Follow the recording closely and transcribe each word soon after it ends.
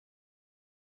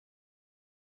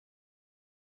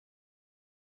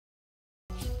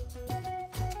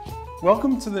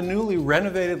Welcome to the newly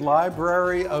renovated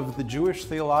library of the Jewish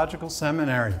Theological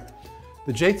Seminary.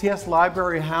 The JTS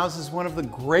Library houses one of the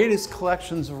greatest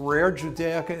collections of rare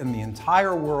Judaica in the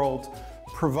entire world,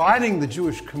 providing the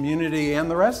Jewish community and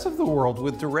the rest of the world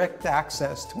with direct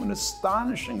access to an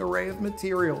astonishing array of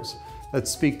materials that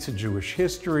speak to Jewish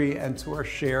history and to our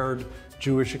shared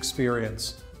Jewish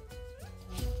experience.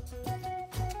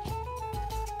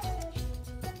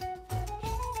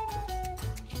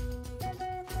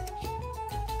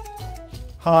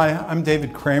 Hi, I'm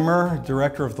David Kraemer,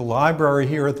 Director of the Library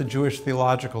here at the Jewish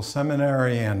Theological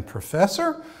Seminary and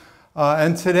Professor.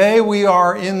 And today we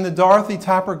are in the Dorothy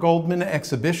Tapper Goldman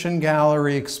Exhibition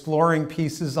Gallery exploring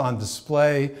pieces on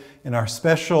display in our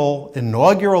special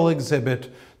inaugural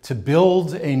exhibit to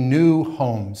build a new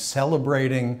home,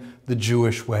 celebrating the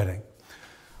Jewish wedding.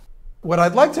 What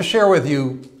I'd like to share with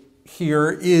you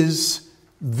here is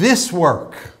this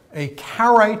work, a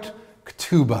Karaite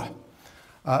Ketubbah.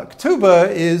 Ketubbah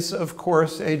is, of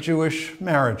course, a Jewish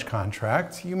marriage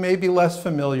contract. You may be less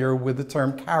familiar with the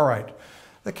term Karaite.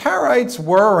 The Karaites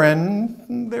were,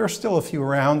 and there are still a few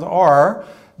around, are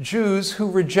Jews who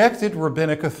rejected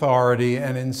rabbinic authority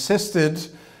and insisted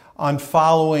on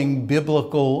following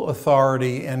biblical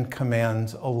authority and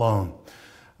command alone.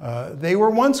 They were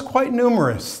once quite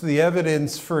numerous. The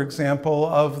evidence, for example,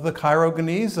 of the Cairo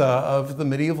Geniza of the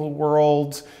medieval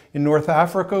world in North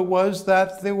Africa was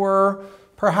that there were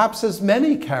perhaps as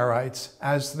many Karaites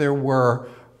as there were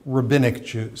rabbinic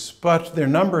Jews, but their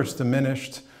numbers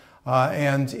diminished,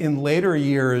 and in later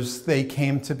years they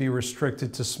came to be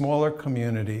restricted to smaller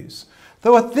communities.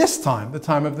 Though at this time, the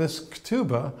time of this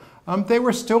Ketubbah, they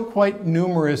were still quite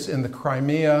numerous in the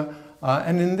Crimea,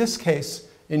 and in this case,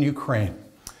 in Ukraine.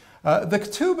 The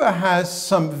Ketubbah has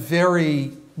some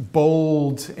very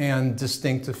bold and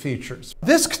distinctive features.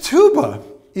 This Ketubbah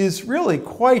is really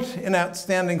quite an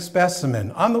outstanding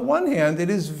specimen. On the one hand, it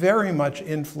is very much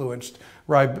influenced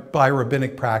by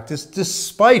rabbinic practice,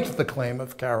 despite the claim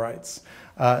of Karaites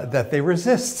that they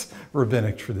resist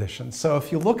rabbinic tradition. So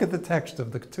if you look at the text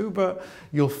of the Ketubbah,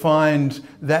 you'll find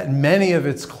that many of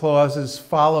its clauses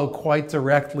follow quite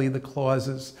directly the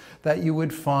clauses that you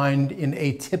would find in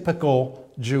a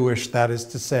typical Jewish, that is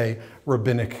to say,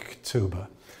 rabbinic Ketubbah.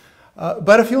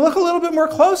 But if you look a little bit more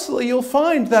closely, you'll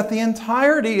find that the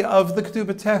entirety of the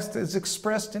Ketubbah text is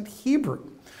expressed in Hebrew.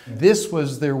 This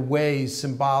was their way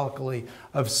symbolically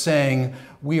of saying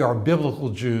we are biblical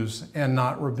Jews and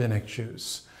not rabbinic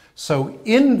Jews. So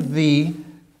in the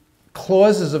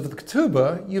clauses of the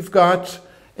Ketubbah, you've got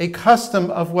a custom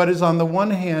of what is on the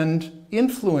one hand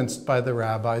influenced by the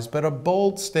rabbis, but a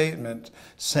bold statement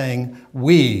saying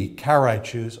we, Karaite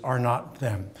Jews, are not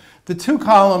them. The two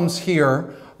columns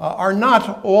here are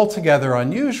not altogether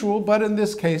unusual, but in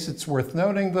this case it's worth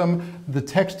noting them. The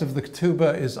text of the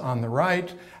Ketubbah is on the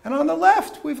right, and on the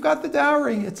left we've got the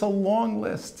dowry. It's a long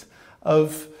list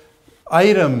of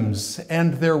items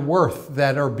and their worth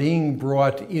that are being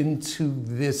brought into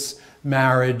this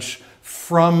marriage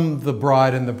from the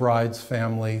bride and the bride's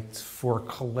family for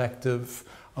collective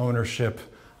ownership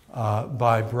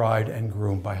by bride and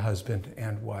groom, by husband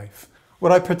and wife.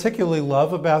 What I particularly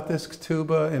love about this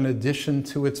Ketubbah, in addition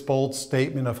to its bold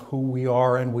statement of who we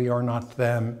are and we are not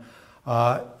them,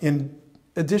 in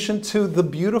addition to the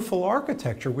beautiful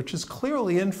architecture, which is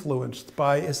clearly influenced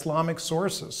by Islamic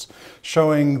sources,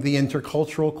 showing the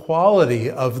intercultural quality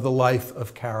of the life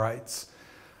of Karaites.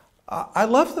 I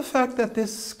love the fact that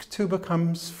this Ketubbah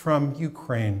comes from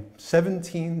Ukraine,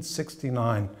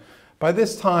 1769. By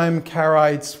this time,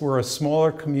 Karaites were a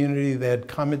smaller community. They had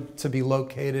come to be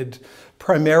located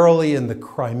primarily in the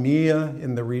Crimea,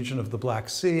 in the region of the Black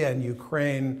Sea and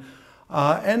Ukraine.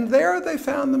 And there they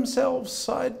found themselves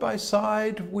side by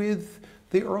side with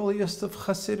the earliest of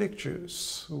Hasidic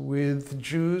Jews, with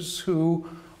Jews who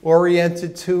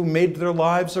made their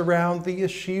lives around the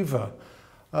yeshiva,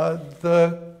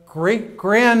 the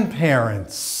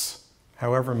great-grandparents,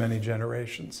 however many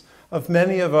generations, of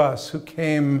many of us who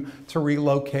came to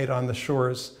relocate on the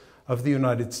shores of the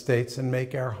United States and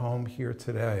make our home here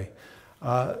today.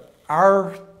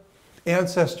 Our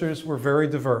ancestors were very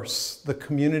diverse. The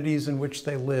communities in which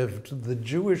they lived, the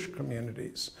Jewish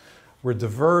communities, were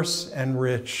diverse and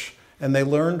rich, and they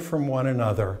learned from one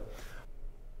another.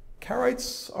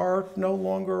 Karaites are no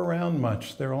longer around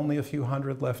much. There are only a few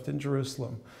hundred left in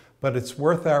Jerusalem. But it's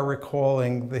worth our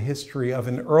recalling the history of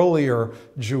an earlier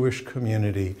Jewish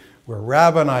community where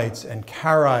Rabbinites and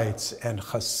Karaites and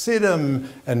Hasidim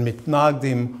and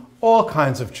Mitnagdim, all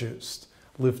kinds of Jews,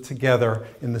 lived together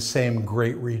in the same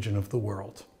great region of the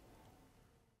world.